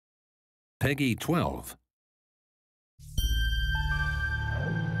Peggy 12.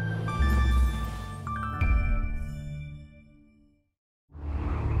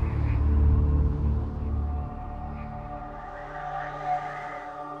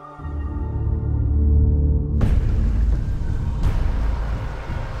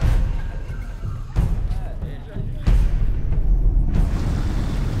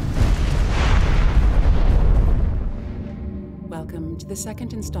 Welcome to the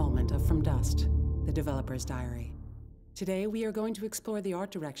second installment of From Dust, the developer's diary. Today we are going to explore the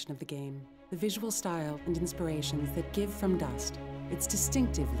art direction of the game, the visual style and inspirations that give From Dust its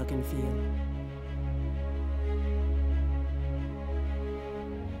distinctive look and feel.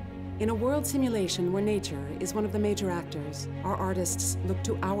 In a world simulation where nature is one of the major actors, our artists look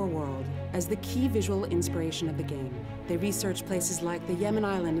to our world as the key visual inspiration of the game. They research places like the Yemen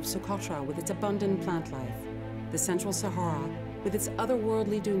island of Socotra with its abundant plant life, the Central Sahara with its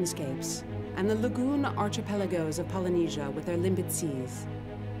otherworldly dunescapes, and the lagoon archipelagos of Polynesia with their limpid seas.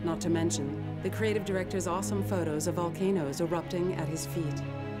 Not to mention the creative director's awesome photos of volcanoes erupting at his feet.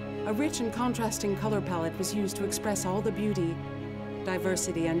 A rich and contrasting color palette was used to express all the beauty,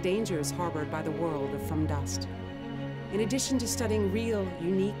 diversity, and dangers harbored by the world of From Dust. In addition to studying real,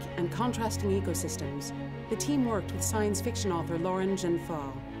 unique, and contrasting ecosystems, the team worked with science fiction author Lauren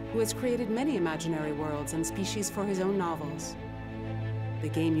Genfort, who has created many imaginary worlds and species for his own novels. The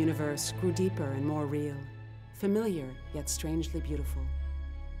game universe grew deeper and more real, familiar yet strangely beautiful.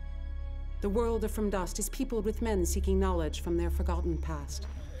 The world of From Dust is peopled with men seeking knowledge from their forgotten past.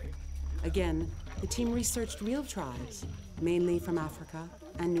 Again, the team researched real tribes, mainly from Africa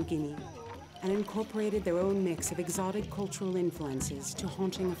and New Guinea, and incorporated their own mix of exotic cultural influences to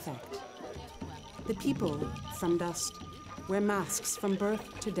haunting effect. The people, From Dust, wear masks from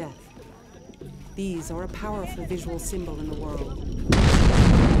birth to death. These are a powerful visual symbol in the world.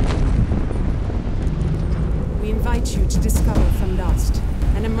 We invite you to discover From Dust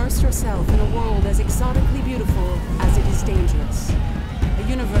and immerse yourself in a world as exotically beautiful as it is dangerous. A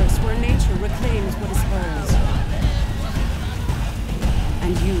universe where nature reclaims what is hers.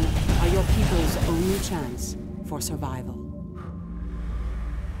 And you are your people's only chance for survival.